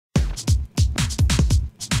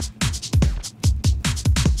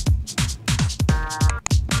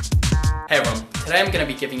Today I'm going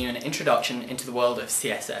to be giving you an introduction into the world of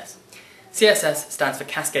CSS. CSS stands for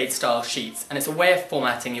Cascade Style Sheets, and it's a way of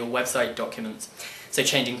formatting your website documents. So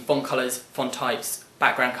changing font colours, font types,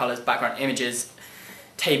 background images,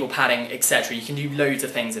 table padding, etc. You can do loads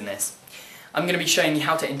of things in this. I'm going to be showing you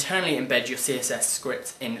how to internally embed your CSS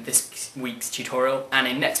scripts in this week's tutorial, and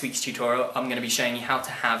in next week's tutorial I'm going to be showing you how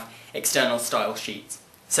to have external style sheets.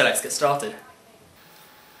 So let's get started.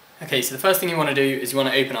 Okay, so the first thing you want to do is you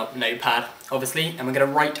want to open up Notepad, obviously, and we're going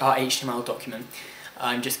to write our HTML document.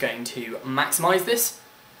 I'm just going to maximize this.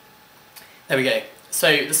 There we go.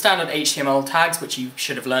 So the standard HTML tags, which you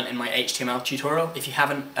should have learnt in my HTML tutorial. If you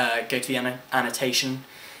haven't, go to the annotation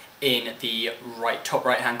in the top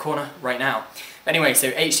right hand corner right now. Anyway,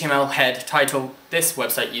 so HTML head title, this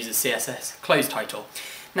website uses CSS, close title.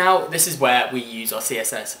 Now this is where we use our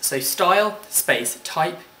CSS. So style space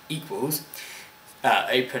type equals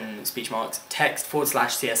open speech marks, text /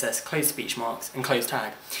 CSS, close speech marks, and close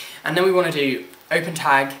tag. And then we want to do open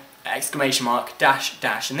tag, exclamation mark, dash,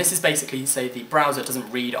 dash. And this is basically so the browser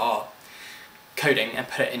doesn't read our coding and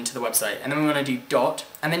put it into the website. And then we want to do dot,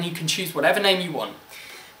 and then you can choose whatever name you want.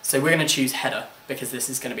 So we're going to choose header, because this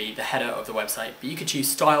is going to be the header of the website. But you could choose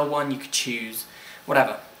style one, you could choose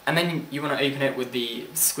whatever. And then you want to open it with the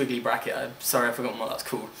squiggly bracket. Sorry, I've forgotten what that's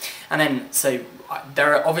called. And then, so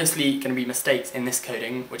there are obviously going to be mistakes in this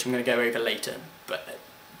coding, which I'm going to go over later. But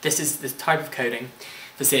this is the type of coding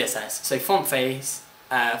for CSS. So font face,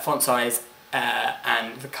 font size,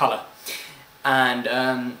 and the color. And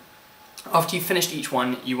after you've finished each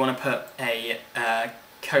one, you want to put a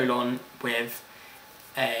colon with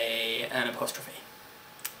an apostrophe.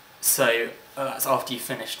 So that's after you've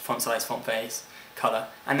finished font size, font face, color,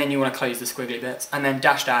 and then you want to close the squiggly bits, and then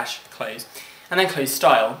dash dash close, and then close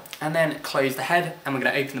style, and then close the head, and we're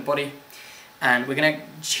going to open the body, and we're going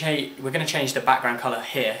to change the background color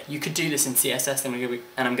here. You could do this in CSS, and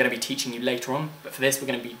I'm going to be teaching you later on, but for this we're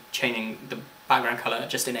going to be changing the background color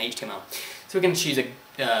just in HTML. So we're going to choose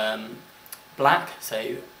a black,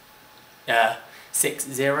 so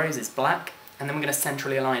 6 zeros is black, and then we're going to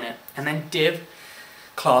centrally align it, and then div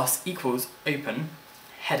class equals open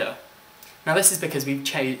header. Now this is because we've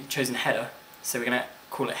chosen header, so we're going to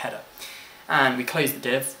call it header. And we close the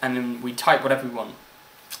div, and then we type whatever we want.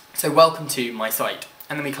 So welcome to my site,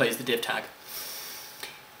 and then we close the div tag.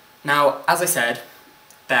 Now, as I said,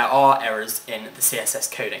 there are errors in the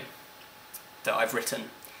CSS coding that I've written,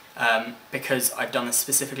 because I've done this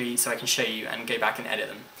specifically so I can show you and go back and edit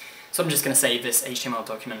them. So I'm just going to save this HTML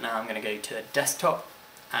document now. I'm going to go to the desktop,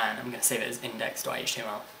 and I'm going to save it as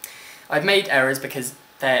index.html. I've made errors because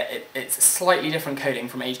it's slightly different coding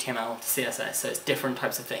from HTML to CSS, so it's different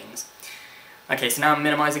types of things. Okay, so now I'm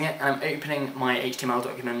minimizing it, and I'm opening my HTML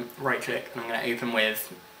document, right click, and I'm going to open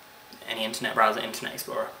with any internet browser, Internet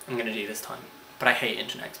Explorer. I'm going to do this time, but I hate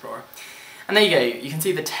Internet Explorer. And there you go, you can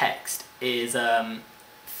see the text is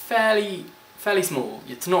fairly small.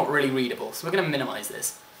 It's not really readable, so we're going to minimize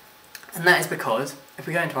this. And that is because, if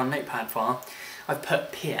we go into our notepad file, I've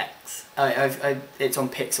put px, it's on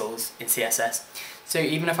pixels in CSS. So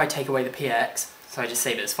even if I take away the px, so I just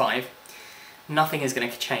save it as 5, nothing is going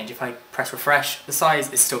to change. If I press refresh, the size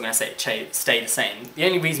is still going to stay the same. The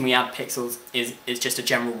only reason we add pixels is just a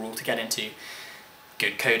general rule to get into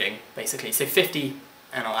good coding, basically. So 50,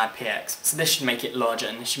 and I'll add px. So this should make it larger,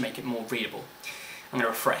 and this should make it more readable. I'm going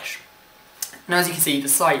to refresh. Now as you can see, the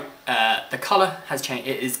site, the colour has changed.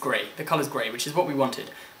 It is grey. The colour is grey, which is what we wanted.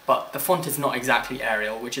 But the font is not exactly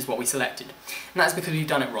Arial, which is what we selected. And that's because we've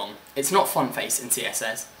done it wrong. It's not font face in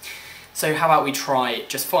CSS. So how about we try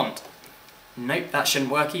just font? Nope, that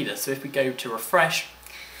shouldn't work either. So if we go to refresh,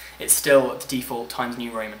 it's still the default Times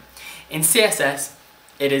New Roman. In CSS,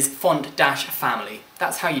 it is font-family.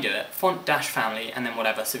 That's how you do it. Font-family, and then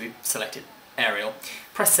whatever. So we've selected Arial.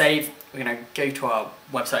 Press save. We're going to go to our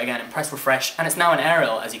website again and press refresh, and it's now in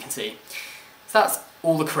Arial, as you can see. So that's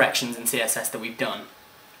all the corrections in CSS that we've done.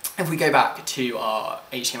 If we go back to our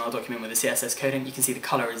HTML document with the CSS coding, you can see the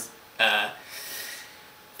colour is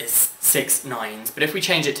 6 nines, but if we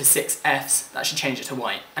change it to 6 Fs, that should change it to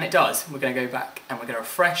white, and it does. We're going to go back and we're going to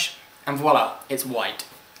refresh, and voila, it's white.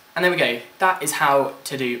 And there we go. That is how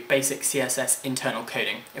to do basic CSS internal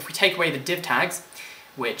coding. If we take away the div tags,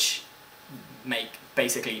 which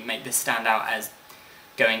basically make this stand out as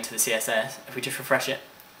going to the CSS, if we just refresh it,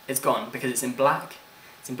 it's gone because it's in black.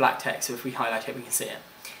 It's in black text, so if we highlight it, we can see it,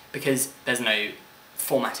 because there's no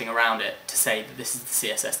formatting around it to say that this is the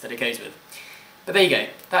CSS that it goes with. But there you go,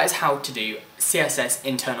 that is how to do CSS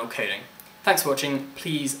internal coding. Thanks for watching.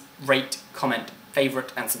 Please rate, comment,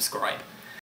 favourite and subscribe.